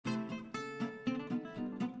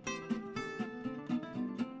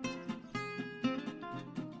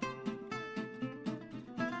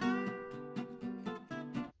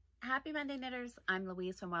Happy Monday, knitters. I'm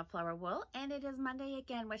Louise from Wildflower Wool, and it is Monday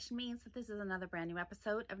again, which means that this is another brand new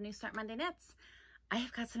episode of New Start Monday Knits. I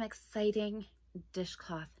have got some exciting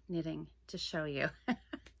dishcloth knitting to show you.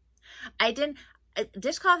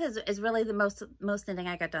 Dishcloth is really the most knitting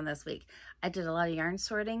I got done this week. I did a lot of yarn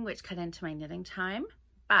sorting, which cut into my knitting time,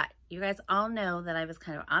 but you guys all know that I was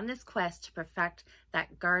kind of on this quest to perfect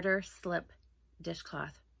that garter slip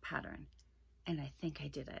dishcloth pattern, and I think I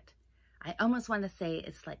did it. I almost want to say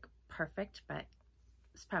it's like perfect, but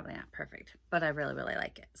it's probably not perfect, but I really, really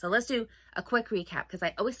like it. So let's do a quick recap, because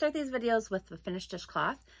I always start these videos with the finished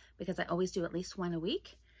dishcloth because I always do at least one a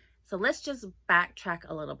week. So let's just backtrack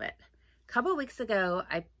a little bit. A couple of weeks ago,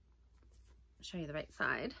 I'll show you the right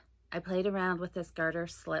side. I played around with this garter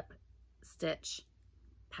slip stitch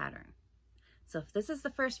pattern. So if this is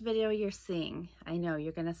the first video you're seeing, I know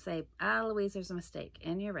you're going to say, ah, Louise, there's a mistake.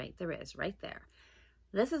 And you're right, there is, right there.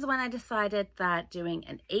 This is when I decided that doing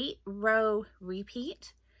an 8-row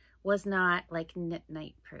repeat was not like knit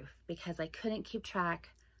night proof, because I couldn't keep track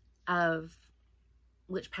of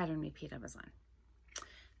which pattern repeat I was on.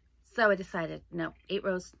 So I decided, no, 8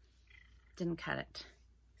 rows didn't cut it.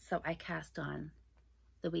 So I cast on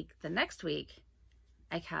the next week,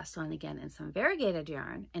 I cast on again in some variegated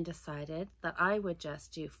yarn and decided that I would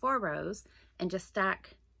just do 4 rows and just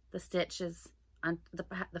stack the stitches on the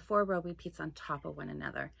 4-row repeats on top of one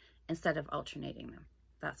another instead of alternating them.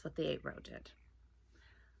 That's what the 8-row did.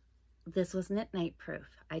 This was knit night proof.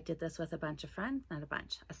 I did this with a bunch of friends, not a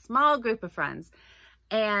bunch, a small group of friends,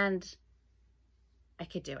 and I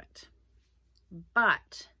could do it.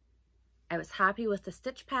 But I was happy with the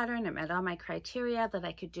stitch pattern. It met all my criteria that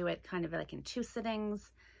I could do it kind of like in 2 sittings,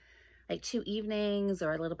 like 2 evenings,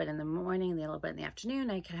 or a little bit in the morning, a little bit in the afternoon.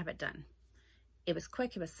 I could have it done. It was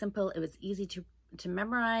quick, it was simple, it was easy to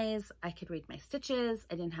memorize. I could read my stitches.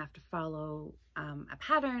 I didn't have to follow a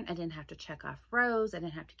pattern. I didn't have to check off rows. I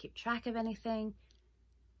didn't have to keep track of anything.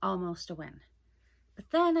 Almost a win. But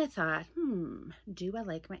then I thought, do I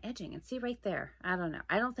like my edging? And see right there, I don't know.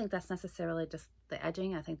 I don't think that's necessarily just the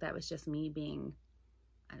edging. I think that was just me being,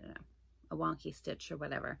 I don't know, a wonky stitch or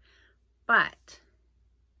whatever. But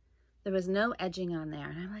there was no edging on there.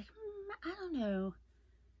 And I'm like, I don't know.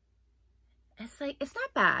 It's like, it's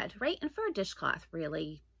not bad, right? And for a dishcloth,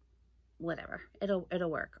 really, whatever,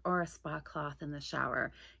 it'll work. Or a spa cloth in the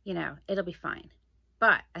shower, you know, it'll be fine.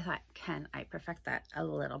 But I thought, can I perfect that a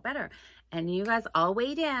little better? And you guys all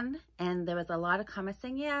weighed in, and there was a lot of comments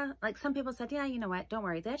saying, yeah, like some people said, yeah, you know what, don't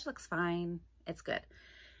worry, the edge looks fine, it's good.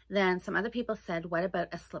 Then some other people said, what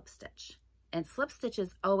about a slip stitch? And slip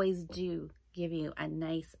stitches always do give you a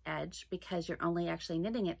nice edge, because you're only actually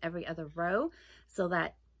knitting it every other row, so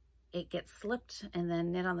that it gets slipped and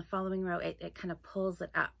then knit on the following row. It kind of pulls it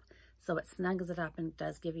up, so it snuggles it up and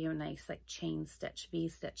does give you a nice like chain stitch, V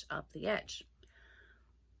stitch up the edge.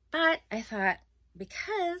 But I thought,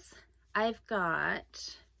 because I've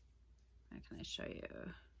got, how can I show you?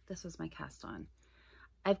 This was my cast on.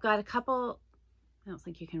 I've got a couple, I don't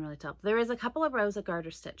think you can really tell. There is a couple of rows of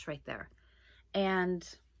garter stitch right there. And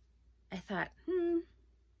I thought,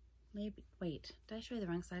 maybe, wait, did I show you the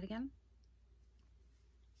wrong side again?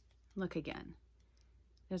 Look again.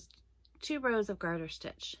 There's 2 rows of garter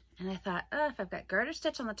stitch. And I thought, if I've got garter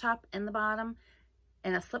stitch on the top and the bottom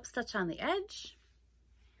and a slip stitch on the edge,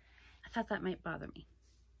 I thought that might bother me.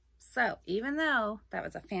 So even though that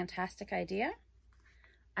was a fantastic idea,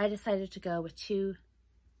 I decided to go with 2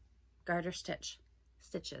 garter stitches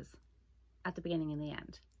at the beginning and the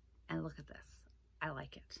end. And look at this. I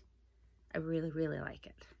like it. I really, really like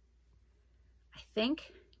it. I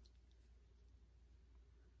think,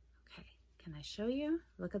 okay, can I show you?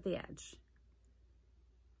 Look at the edge.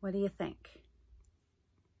 What do you think?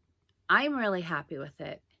 I'm really happy with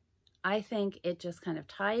it. I think it just kind of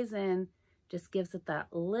ties in, just gives it that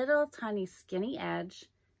little tiny skinny edge.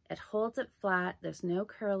 It holds it flat, there's no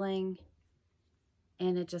curling,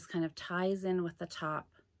 and it just kind of ties in with the top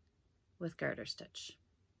with garter stitch.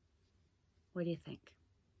 What do you think?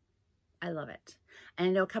 I love it. And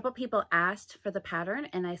I know a couple people asked for the pattern,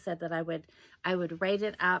 and I said that I would write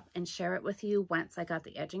it up and share it with you once I got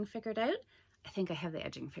the edging figured out. I think I have the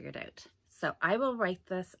edging figured out. So I will write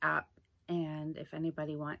this up, and if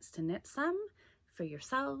anybody wants to knit some for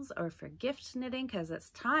yourselves or for gift knitting, because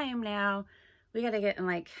it's time now, we got to get in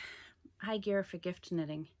like high gear for gift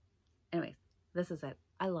knitting. Anyway, this is it.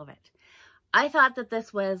 I love it. I thought that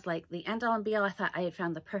this was like the end all and be all. I thought I had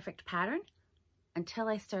found the perfect pattern until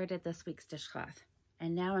I started this week's dishcloth.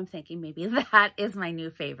 And now I'm thinking maybe that is my new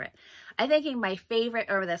favorite. I'm thinking my favorite,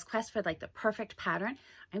 or this quest for like the perfect pattern,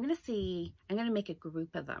 I'm going to make a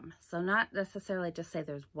group of them. So not necessarily just say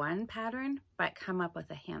there's one pattern, but come up with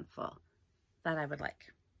a handful that I would like.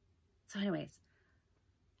 So anyways,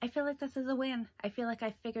 I feel like this is a win. I feel like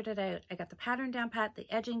I figured it out. I got the pattern down pat,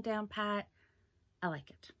 the edging down pat. I like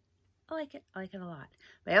it. I like it. I like it a lot.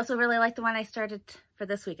 But I also really like the one I started for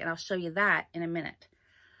this week, and I'll show you that in a minute.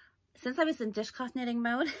 Since I was in dishcloth knitting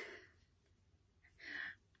mode,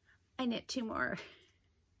 I knit 2 more.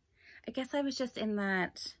 I guess I was just in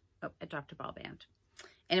that, oh, I dropped a ball band.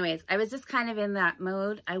 Anyways, I was just kind of in that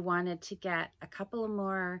mode. I wanted to get a couple of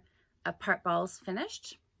more part balls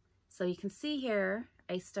finished. So you can see here,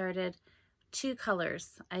 I started 2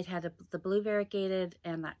 colors. I had the blue variegated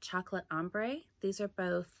and that chocolate ombre. These are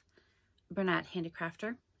both Bernat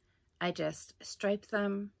Handicrafter. I just striped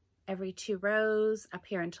them every 2 rows up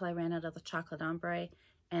here until I ran out of the chocolate ombre.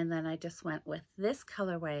 And then I just went with this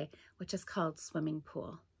colorway, which is called Swimming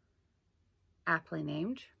Pool. Aptly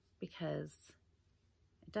named because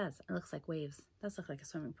it does. It looks like waves. It does look like a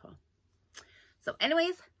swimming pool. So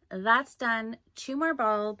anyways, that's done. 2 more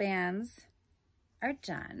ball bands are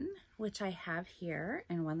done, which I have here,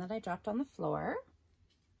 and one that I dropped on the floor.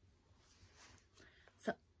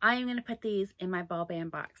 So I'm going to put these in my ball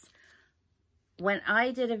band box. When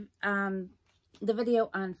I did the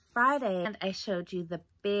video on Friday, and I showed you the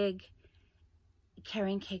big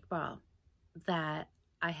carrying cake ball that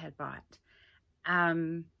I had bought.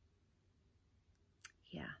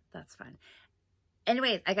 Yeah, that's fun.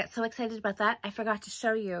 Anyways, I got so excited about that, I forgot to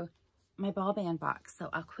show you my ball band box. So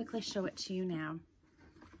I'll quickly show it to you now.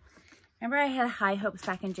 Remember I had high hopes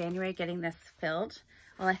back in January getting this filled?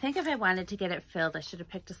 Well, I think if I wanted to get it filled, I should have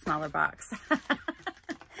picked a smaller box.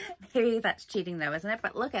 Maybe that's cheating though, isn't it?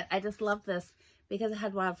 But look at, I just love this because it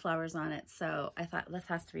had wildflowers on it. So I thought this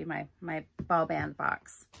has to be my ball band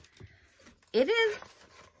box. It is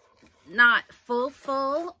not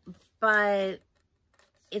full, but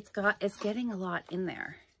it's getting a lot in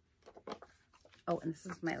there. Oh, and this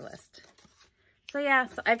is my list. So yeah,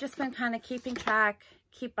 so I've just been kind of keeping track,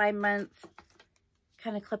 keep by month,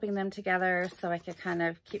 kind of clipping them together so I could kind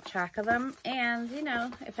of keep track of them. And, you know,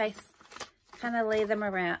 if I kind of lay them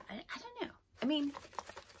around, I don't know. I mean,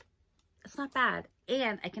 it's not bad.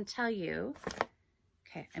 And I can tell you,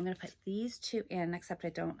 okay, I'm going to put these 2 in, except I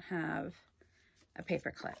don't have a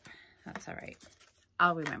paper clip. That's all right.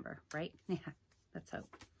 I'll remember, right? Yeah, let's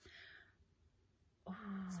hope. Oh,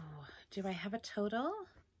 do I have a total?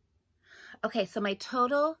 Okay, so my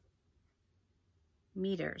total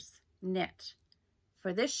meters knit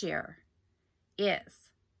for this year is,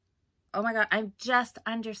 oh my God, I'm just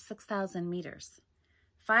under 6,000 meters.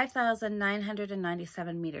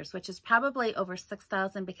 5,997 meters, which is probably over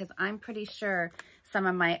 6,000 because I'm pretty sure some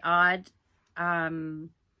of my odd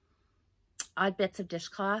bits of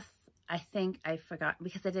dishcloth, I think I forgot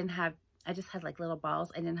because I just had like little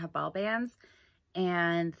balls. I didn't have ball bands.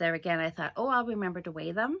 And there again, I thought, oh, I'll remember to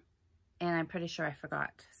weigh them. And I'm pretty sure I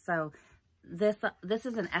forgot. So this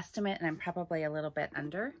is an estimate and I'm probably a little bit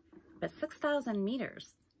under, but 6,000 meters.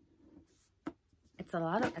 It's a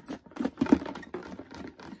lot of,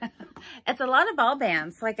 it's a lot of ball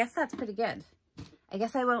bands. So I guess that's pretty good. I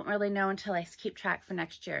guess I won't really know until I keep track for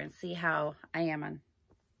next year and see how I am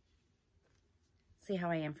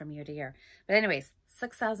from year to year. But anyways,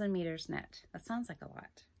 6,000 meters knit. That sounds like a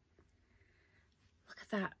lot. Look at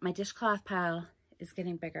that. My dishcloth pile is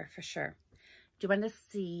getting bigger for sure. Do you want to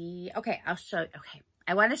see? Okay, I'll show you. Okay,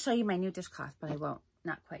 I want to show you my new dishcloth, but I won't.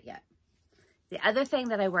 Not quite yet. The other thing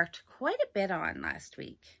that I worked quite a bit on last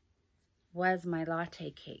week was my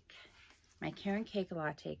latte cake. My carrot cake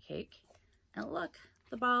latte cake. And look,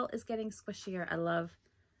 the ball is getting squishier. I love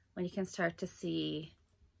when you can start to see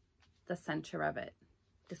the center of it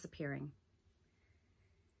disappearing.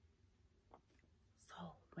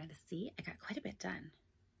 So, want to see? I got quite a bit done.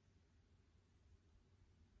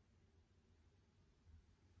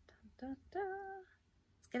 Dun, dun.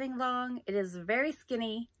 It's getting long. It is very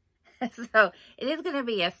skinny. So it is going to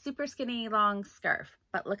be a super skinny long scarf.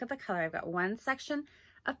 But look at the color. I've got one section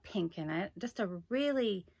of pink in it. Just a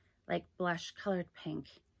really like blush colored pink.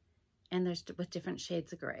 And there's with different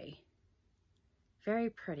shades of gray. Very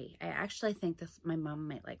pretty. I actually think this, my mom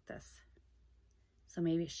might like this. So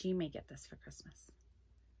maybe she may get this for Christmas.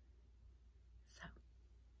 So,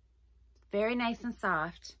 very nice and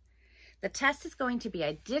soft. The test is going to be,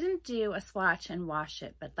 I didn't do a swatch and wash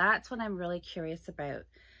it, but that's what I'm really curious about.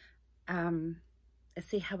 Let's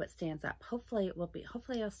see how it stands up. Hopefully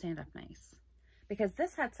it'll stand up nice. Because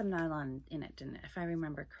this had some nylon in it, didn't it? If I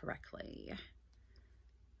remember correctly.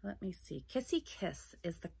 let me see. Kissy Kiss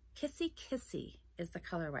is the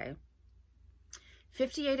colorway.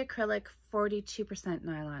 58 acrylic, 42%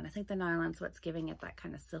 nylon. I think the nylon's what's giving it that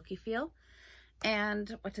kind of silky feel.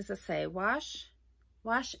 And what does it say? Wash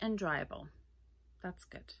and dryable. That's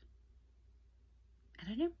good. I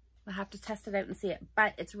don't know. We'll have to test it out and see it,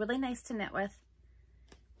 but it's really nice to knit with.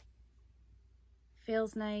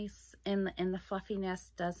 Feels nice, and the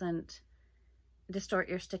fluffiness doesn't distort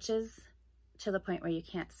your stitches to the point where you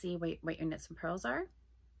can't see what your knits and purls are.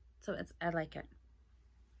 So I like it.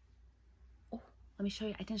 Oh, let me show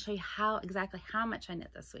you. I didn't show you exactly how much I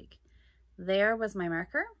knit this week. There was my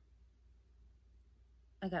marker.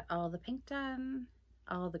 I got all the pink done,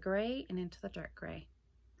 all the gray, and into the dark gray.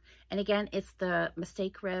 And again, it's the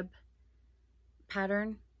mistake rib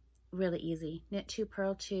pattern. Really easy. Knit 2,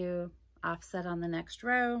 purl 2, offset on the next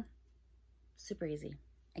row. Super easy.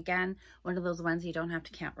 Again, one of those ones you don't have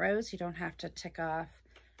to count rows. You don't have to tick off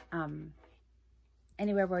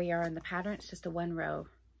anywhere where you are in the pattern. It's just a 1 row.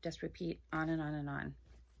 Just repeat on and on and on.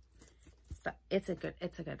 So it's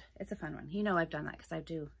a fun one. You know I've done that because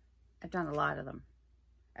I've done a lot of them.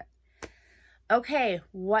 Okay,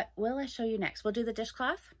 what will I show you next? We'll do the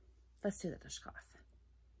dishcloth. Let's do the dishcloth.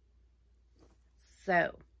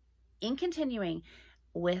 So, in continuing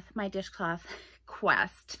with my dishcloth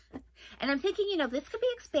quest, and I'm thinking, you know, this could be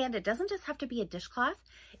expanded. It doesn't just have to be a dishcloth.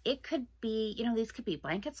 It could be, you know, these could be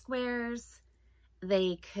blanket squares.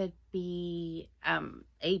 They could be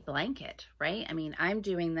a blanket, right? I mean, I'm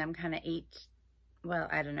doing them kind of 8, well,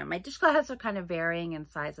 I don't know. My dishcloths are kind of varying in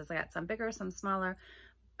sizes. I got some bigger, some smaller,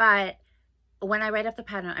 but when I write up the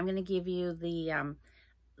pattern, I'm going to give you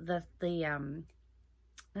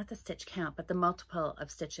not the stitch count, but the multiple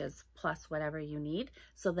of stitches plus whatever you need.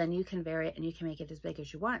 So then you can vary it and you can make it as big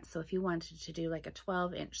as you want. So if you wanted to do like a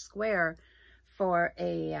 12-inch square for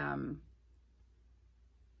a,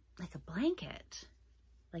 like a blanket,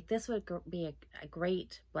 like this would be a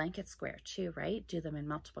great blanket square too, right? Do them in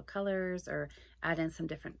multiple colors or add in some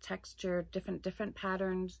different texture, different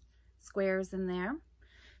patterns, squares in there.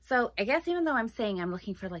 So I guess even though I'm saying I'm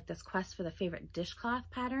looking for like this quest for the favorite dishcloth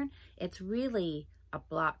pattern, it's really a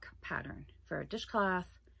block pattern for a dishcloth,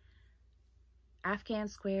 Afghan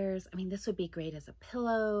squares. I mean, this would be great as a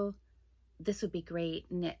pillow. This would be great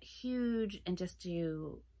knit huge and just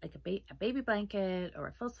do like a baby blanket or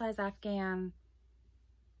a full-size Afghan.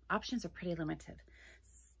 Options are pretty limited.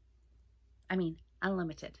 I mean,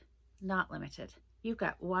 unlimited, not limited. You've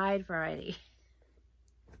got wide variety.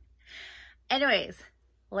 Anyways,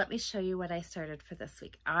 let me show you what I started for this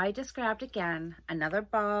week. I just grabbed again another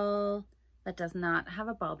ball that does not have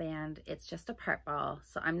a ball band. It's just a part ball.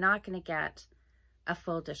 So I'm not going to get a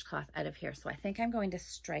full dishcloth out of here. So I think I'm going to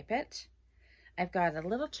stripe it. I've got a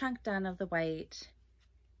little chunk done of the white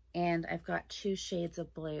and I've got 2 shades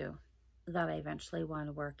of blue that I eventually want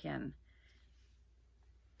to work in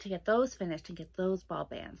to get those finished and get those ball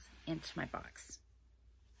bands into my box.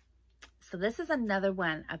 So this is another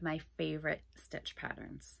one of my favorite stitch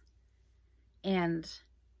patterns. And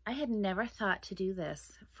I had never thought to do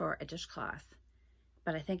this for a dishcloth,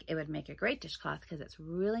 but I think it would make a great dishcloth because it's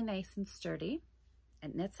really nice and sturdy.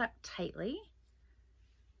 It knits up tightly.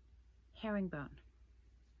 Herringbone.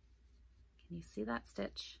 Can you see that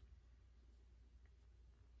stitch?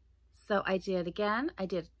 So I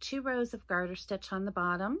did 2 rows of garter stitch on the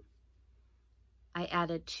bottom. I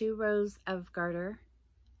added 2 rows of garter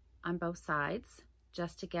on both sides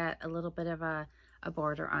just to get a little bit of a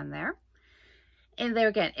border on there. And there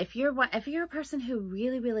again, if you're a person who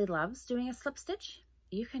really loves doing a slip stitch,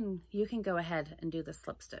 you can go ahead and do the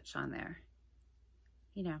slip stitch on there.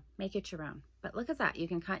 You know, make it your own. But look at that. You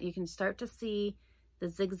can start to see the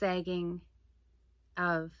zigzagging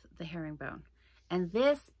of the herringbone. And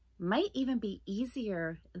this might even be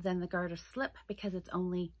easier than the garter slip because it's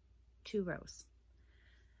only 2 rows.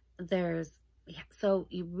 So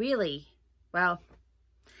you really, well,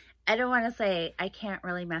 I don't want to say I can't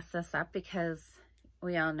really mess this up because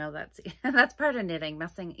we all know that's part of knitting.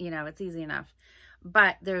 Messing, you know, it's easy enough.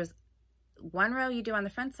 But there's 1 row you do on the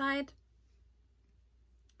front side.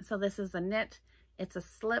 So this is a knit. It's a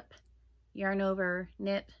slip, yarn over,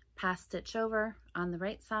 knit, pass stitch over on the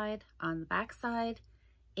right side. On the back side,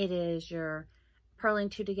 it is your purling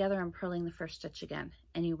 2 together and purling the first stitch again.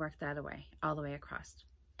 And you work that away, all the way across.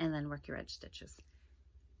 And then work your edge stitches.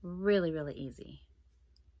 Really easy.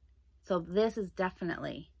 So this is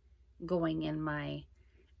definitely going in my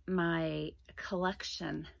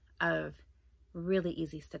collection of really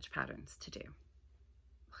easy stitch patterns to do.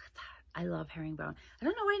 Look at that. I love herringbone. I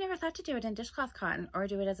don't know why I never thought to do it in dishcloth cotton or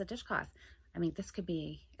do it as a dishcloth. I mean, this could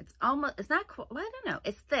be, it's not, well, I don't know.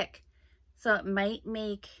 It's thick. So it might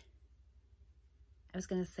make, I was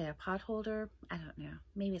going to say a pot holder. I don't know.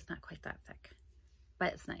 Maybe it's not quite that thick,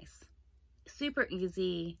 but it's nice. Super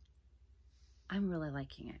easy. I'm really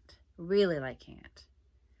liking it. Really liking it.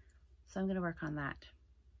 So I'm going to work on that.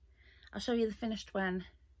 I'll show you the finished one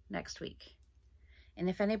next week. And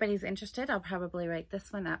if anybody's interested, I'll probably write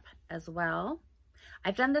this one up as well.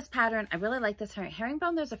 I've done this pattern. I really like this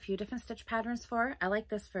herringbone. There's a few different stitch patterns for. I like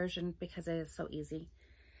this version because it is so easy.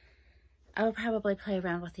 I will probably play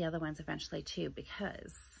around with the other ones eventually too,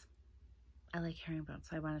 because I like herringbone,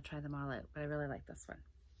 so I want to try them all out, but I really like this one.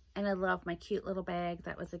 And I love my cute little bag.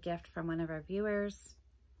 That was a gift from one of our viewers.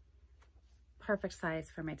 Perfect size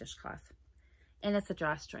for my dishcloth. And it's a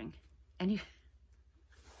drawstring. And you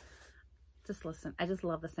just listen. I just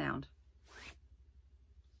love the sound.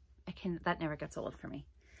 That never gets old for me.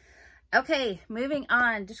 Okay, moving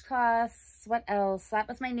on. Dishcloths. What else? That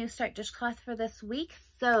was my new start dishcloth for this week.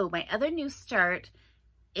 So my other new start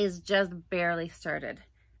is just barely started.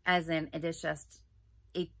 As in, it is just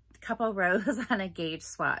a couple rows on a gauge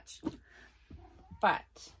swatch.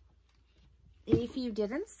 But if you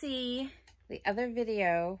didn't see the other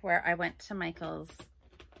video where I went to Michael's,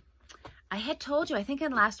 I had told you, I think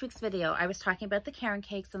in last week's video, I was talking about the Caron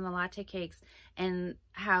cakes and the latte cakes and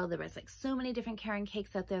how there was like so many different Caron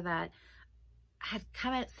cakes out there that had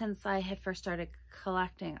come out since I had first started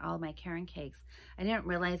collecting all my Caron cakes. I didn't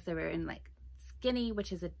realize they were in like skinny,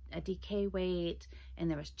 which is a DK weight, and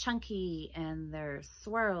there was chunky, and there's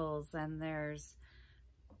swirls, and there's,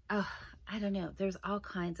 oh, I don't know, there's all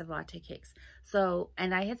kinds of latte cakes. So,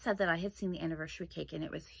 and I had said that I had seen the anniversary cake and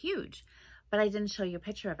it was huge, but I didn't show you a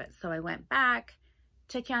picture of it. So I went back,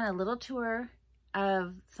 took you on a little tour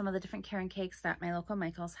of some of the different Caron cakes that my local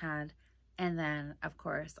Michael's had. And then, of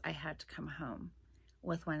course, I had to come home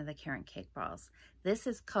with one of the Caron cake balls. This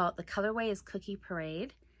is called, the colorway is Cookie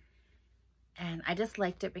Parade. And I just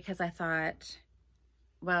liked it because I thought,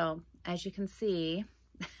 well, as you can see,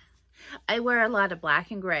 I wear a lot of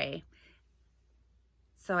black and gray.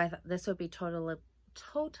 So I thought this would be totally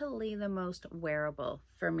the most wearable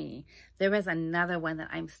for me. There was another one that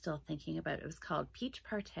I'm still thinking about. It was called Peach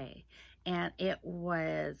Party, and it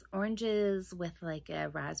was oranges with like a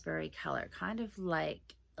raspberry color, kind of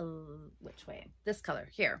like, which way? This color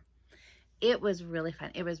here. It was really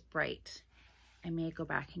fun. It was bright. I may go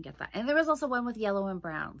back and get that. And there was also one with yellow and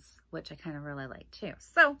browns, which I kind of really like too.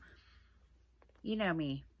 So, you know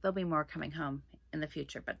me, there'll be more coming home in the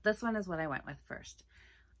future, but this one is what I went with first.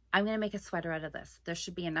 I'm going to make a sweater out of this. There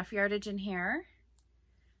should be enough yardage in here.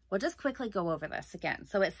 We'll just quickly go over this again.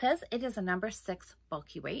 So it says it is a number 6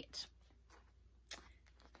 bulky weight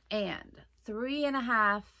and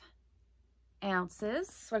 3.5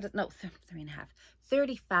 ounces. No,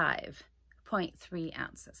 35.3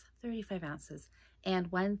 ounces. 35 ounces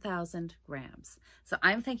and 1,000 grams. So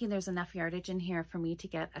I'm thinking there's enough yardage in here for me to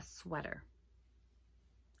get a sweater.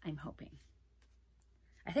 I'm hoping.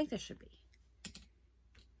 I think there should be.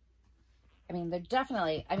 I mean, they're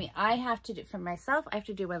definitely, I mean, I have to do, for myself, I have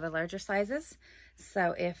to do one of the larger sizes.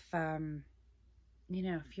 So if, you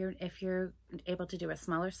know, if you're able to do a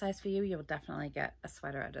smaller size for you, you'll definitely get a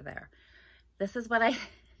sweater out of there. This is what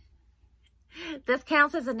this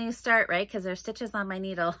counts as a new start, right? Because there's stitches on my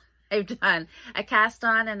needle. I've done a cast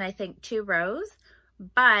on and I think 2 rows,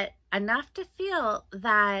 but enough to feel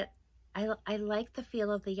that I like the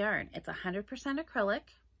feel of the yarn. It's 100% acrylic.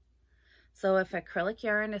 So if acrylic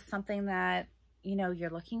yarn is something that, you know, you're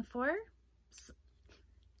looking for,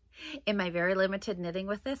 in my very limited knitting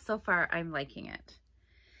with this, so far I'm liking it.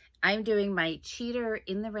 I'm doing my cheater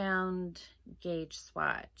in the round gauge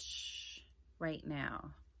swatch right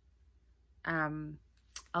now.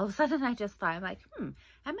 All of a sudden I just thought, I'm like, am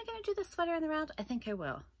I going to do the sweater in the round? I think I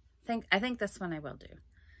will. I think this one I will do.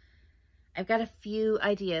 I've got a few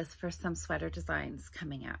ideas for some sweater designs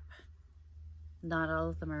coming up. Not all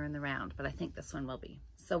of them are in the round, but I think this one will be.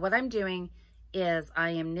 So what I'm doing is I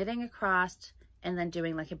am knitting across and then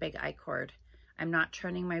doing like a big I-cord. I'm not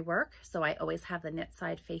turning my work, so I always have the knit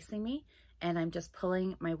side facing me, and I'm just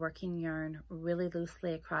pulling my working yarn really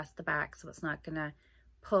loosely across the back so it's not gonna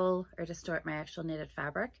pull or distort my actual knitted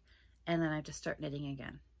fabric. And then I just start knitting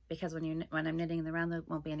again, because when I'm knitting in the round, there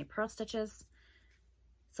won't be any purl stitches,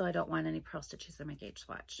 so I don't want any purl stitches in my gauge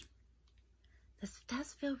swatch. This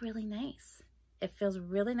does feel really nice. It feels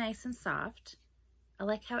really nice and soft. I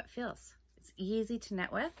like how it feels. It's easy to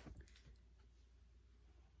knit with.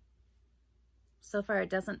 So far, it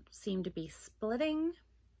doesn't seem to be splitting.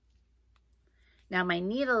 Now, my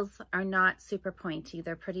needles are not super pointy.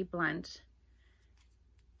 They're pretty blunt,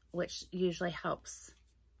 which usually helps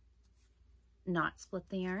not split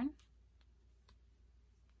the yarn.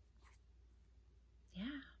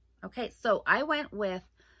 Yeah. Okay, so I went with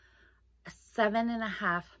a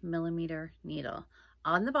 7.5 millimeter needle.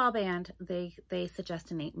 On the ball band, they suggest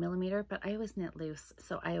an 8 millimeter, but I always knit loose,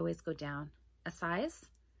 so I always go down a size.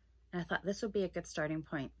 And I thought this would be a good starting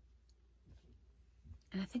point.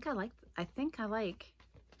 And I think I like,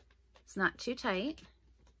 it's not too tight.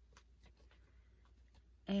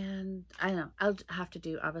 And I don't know, I'll have to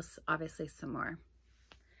do obviously some more.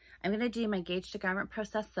 I'm gonna do my gauge to garment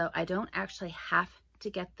process, so I don't actually have to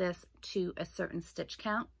get this to a certain stitch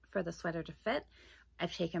count for the sweater to fit.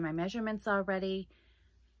 I've taken my measurements already.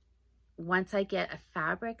 Once I get a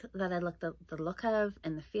fabric that I look the look of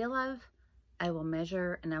and the feel of, I will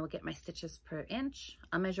measure and I will get my stitches per inch.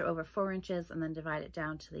 I'll measure over 4 inches and then divide it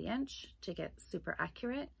down to the inch to get super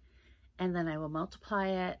accurate. And then I will multiply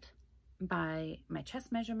it by my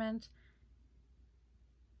chest measurement.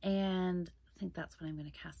 And I think that's what I'm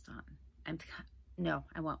going to cast on. No,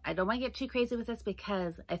 I won't. I don't want to get too crazy with this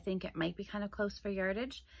because I think it might be kind of close for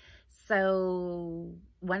yardage. So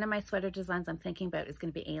one of my sweater designs I'm thinking about is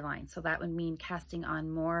going to be A-line. So that would mean casting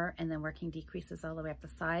on more and then working decreases all the way up the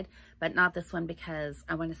side, but not this one because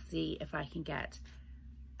I want to see if I can get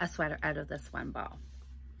a sweater out of this one ball.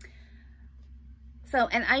 So,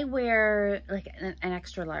 and I wear like an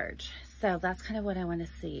extra large. So that's kind of what I want to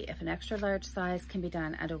see. If an extra large size can be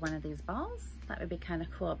done out of one of these balls, that would be kind of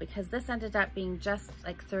cool because this ended up being just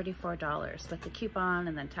like $34 with the coupon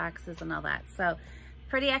and then taxes and all that. So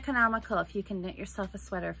pretty economical if you can knit yourself a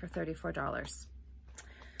sweater for $34.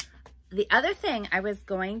 The other thing I was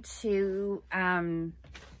going to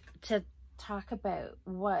talk about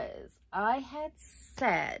was I had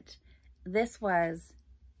said this was,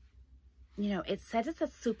 you know, it said it's a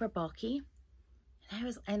super bulky.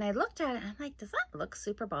 And I looked at it and I'm like, does that look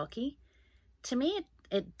super bulky? To me,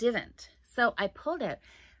 it didn't. So I pulled it.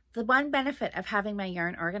 The one benefit of having my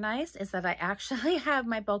yarn organized is that I actually have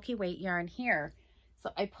my bulky weight yarn here.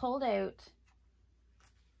 So I pulled out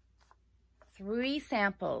 3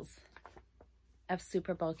 samples of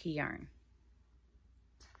super bulky yarn.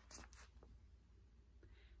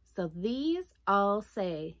 So these all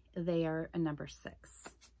say they are a number 6,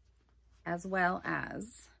 as well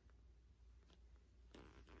as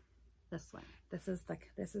this one. This is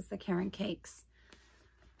the Karen Cakes.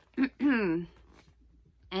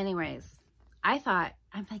 Anyways,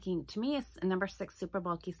 I'm thinking, to me, a number 6 super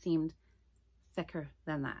bulky seemed thicker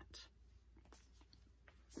than that.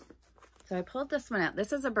 So I pulled this one out.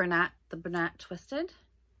 This is a Bernat, the Bernat Twisted.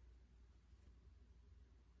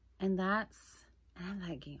 And I'm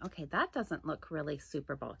thinking, okay, that doesn't look really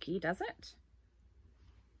super bulky, does it?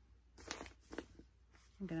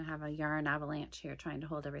 I'm gonna have a yarn avalanche here trying to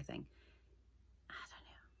hold everything. I don't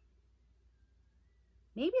know.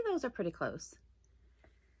 Maybe those are pretty close.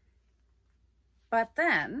 But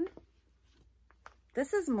then,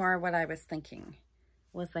 this is more what I was thinking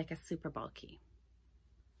was like a super bulky.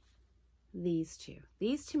 These two.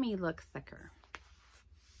 These to me look thicker,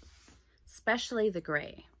 especially the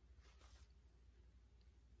gray.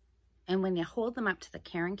 And when you hold them up to the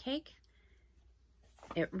Karen Cake,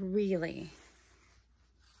 it really,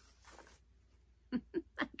 I'm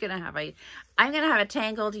gonna have a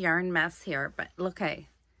tangled yarn mess here, but okay.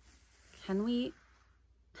 Can we,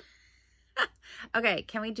 okay,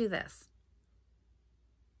 can we do this?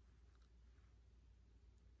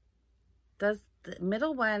 The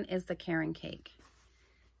middle one is the Karen Cake.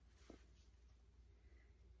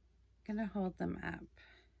 I'm gonna hold them up.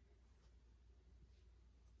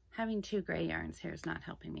 Having 2 gray yarns here is not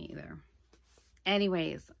helping me either.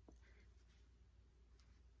 Anyways,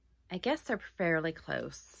 I guess they're fairly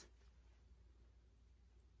close.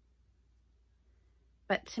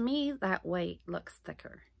 But to me, that white looks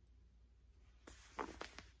thicker.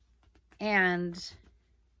 And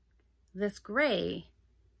this gray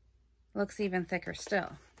looks even thicker still.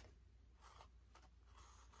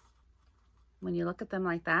 When you look at them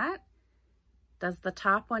like that, the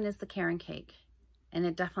top one is the Karen Cake, and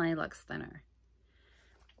it definitely looks thinner.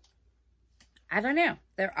 I don't know.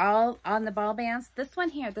 They're all on the ball bands. This one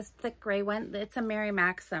here, this thick gray one, it's a Mary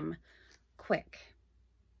Maxim Quick.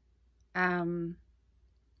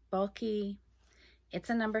 Bulky. It's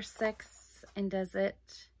a number 6, and does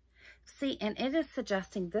it... See, and it is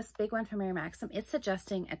suggesting, this big one from Mary Maxim, it's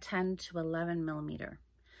suggesting a 10 to 11 millimeter.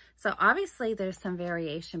 So obviously there's some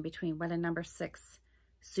variation between what a number 6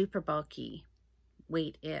 super bulky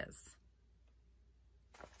weight is.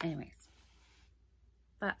 Anyways,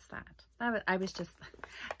 that's that. I was just,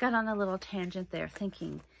 got on a little tangent there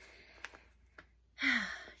thinking,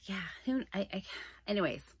 yeah,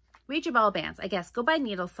 anyways, read your ball bands, I guess. Go by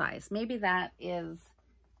needle size. Maybe that is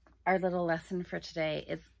our little lesson for today,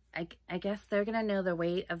 is I guess they're going to know the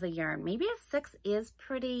weight of the yarn. Maybe a 6 is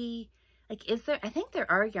pretty, like, is there, I think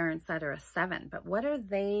there are yarns that are a 7, but what are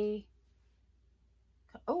they?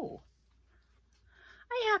 Oh,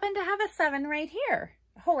 I happen to have a 7 right here.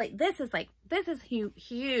 Holy, this is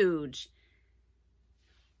huge.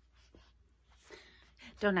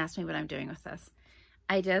 Don't ask me what I'm doing with this.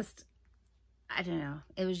 I don't know.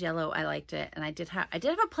 It was yellow. I liked it. And I did have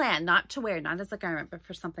a plan not to wear, not as a garment, but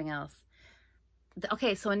for something else.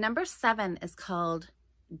 Okay, so a number 7 is called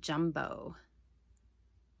Jumbo.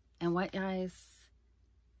 And what, guys?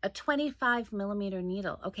 A 25 millimeter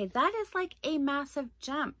needle. Okay, that is like a massive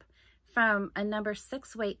jump from a number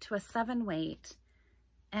 6 weight to a 7 weight.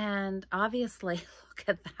 And obviously, look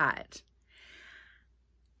at that.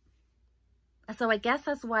 So I guess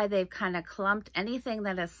that's why they've kind of clumped anything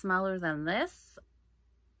that is smaller than this,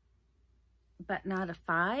 but not a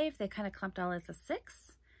 5. They kind of clumped all as a 6.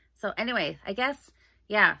 So anyway, I guess,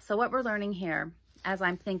 yeah. So what we're learning here, as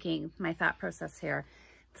I'm thinking, my thought process here,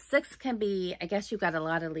 6 can be, I guess you've got a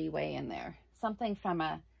lot of leeway in there. Something from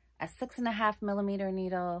a 6.5 millimeter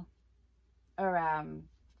needle, or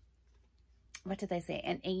what did they say?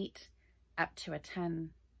 An 8 up to a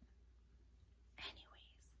 10.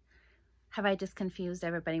 Have I just confused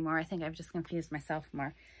everybody more? I think I've just confused myself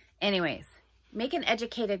more. Anyways, make an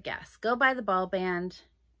educated guess. Go by the ball band,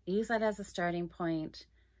 use that as a starting point,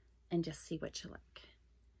 and just see what you like.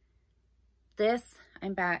 This,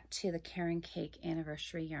 I'm back to the Karen Cake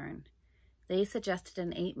Anniversary yarn. They suggested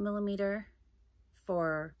an 8 millimeter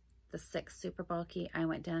for the 6 super bulky. I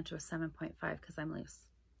went down to a 7.5 because I'm loose.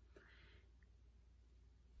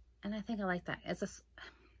 And I think I like that. It's a,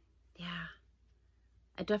 yeah.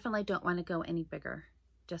 I definitely don't want to go any bigger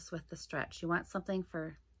just with the stretch. You want something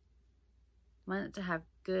want it to have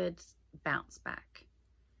good bounce back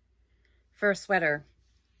for a sweater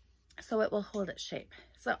so it will hold its shape.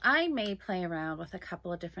 So I may play around with a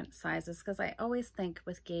couple of different sizes because I always think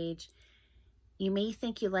with gauge, you may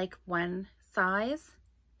think you like one size,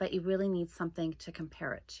 but you really need something to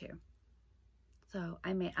compare it to. So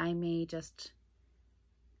I may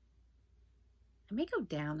go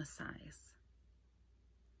down a size.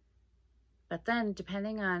 But then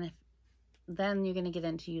depending on then you're going to get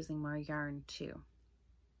into using more yarn too.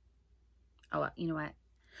 Oh, you know what?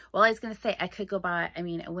 Well, I was going to say I could go buy, I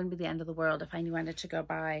mean, it wouldn't be the end of the world if I wanted to go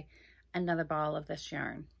buy another ball of this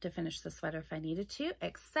yarn to finish the sweater if I needed to,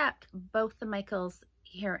 except both the Michaels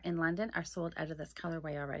here in London are sold out of this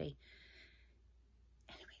colorway already.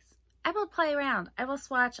 Anyways, I will play around. I will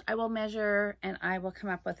swatch, I will measure, and I will come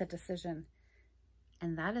up with a decision.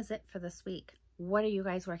 And that is it for this week. What are you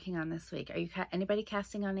guys working on this week? Are you anybody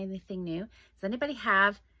casting on anything new? Does anybody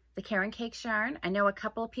have the Karen Cake yarn? I know a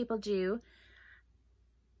couple of people do.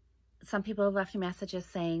 Some people have left me messages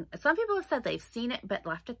saying, some people have said they've seen it but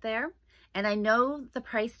left it there. And I know the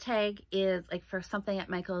price tag is like for something at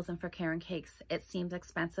Michael's and for Karen Cakes, it seems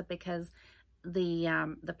expensive because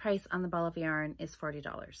the price on the ball of yarn is $40,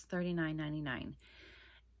 $39.99.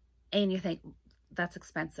 And you think that's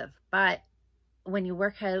expensive, but when you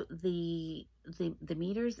work out the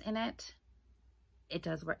meters in it, it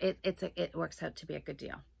does work. It works out to be a good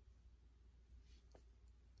deal.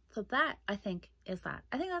 So that, I think, is that.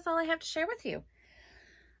 I think that's all I have to share with you.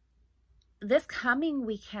 This coming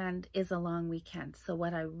weekend is a long weekend. So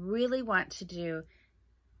what I really want to do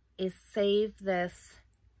is save this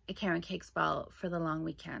Karen Cakes ball for the long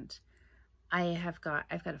weekend. I've got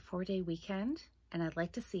a 4-day weekend, and I'd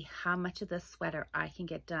like to see how much of this sweater I can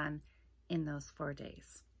get done in those 4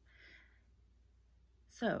 days.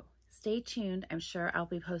 So stay tuned. I'm sure I'll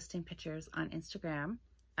be posting pictures on Instagram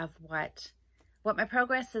of what my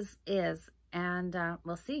progress is, and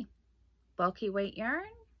we'll see. Bulky weight yarn,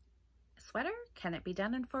 sweater, can it be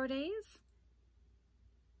done in 4 days?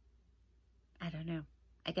 I don't know.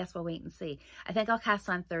 I guess we'll wait and see. I think I'll cast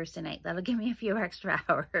on Thursday night. That'll give me a few extra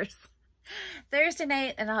hours. Thursday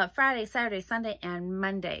night, and I'll have Friday, Saturday, Sunday, and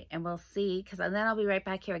Monday, and we'll see, because then I'll be right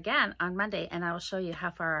back here again on Monday, and I will show you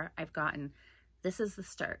how far I've gotten. This is the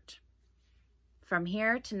start. From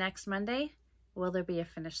here to next Monday, will there be a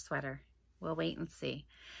finished sweater? We'll wait and see.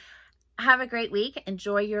 Have a great week.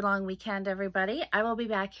 Enjoy your long weekend, everybody. I will be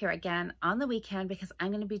back here again on the weekend because I'm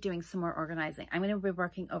going to be doing some more organizing. I'm going to be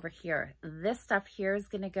working over here. This stuff here is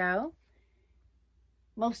going to go.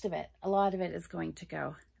 Most of it, a lot of it is going to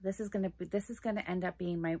go. This is going to end up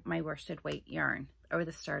being my worsted weight yarn, or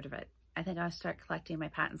the start of it. I think I'll start collecting my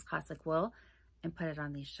Patton's Classic Wool and put it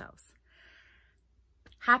on these shelves.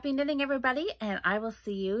 Happy knitting, everybody, and I will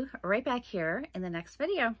see you right back here in the next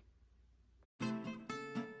video.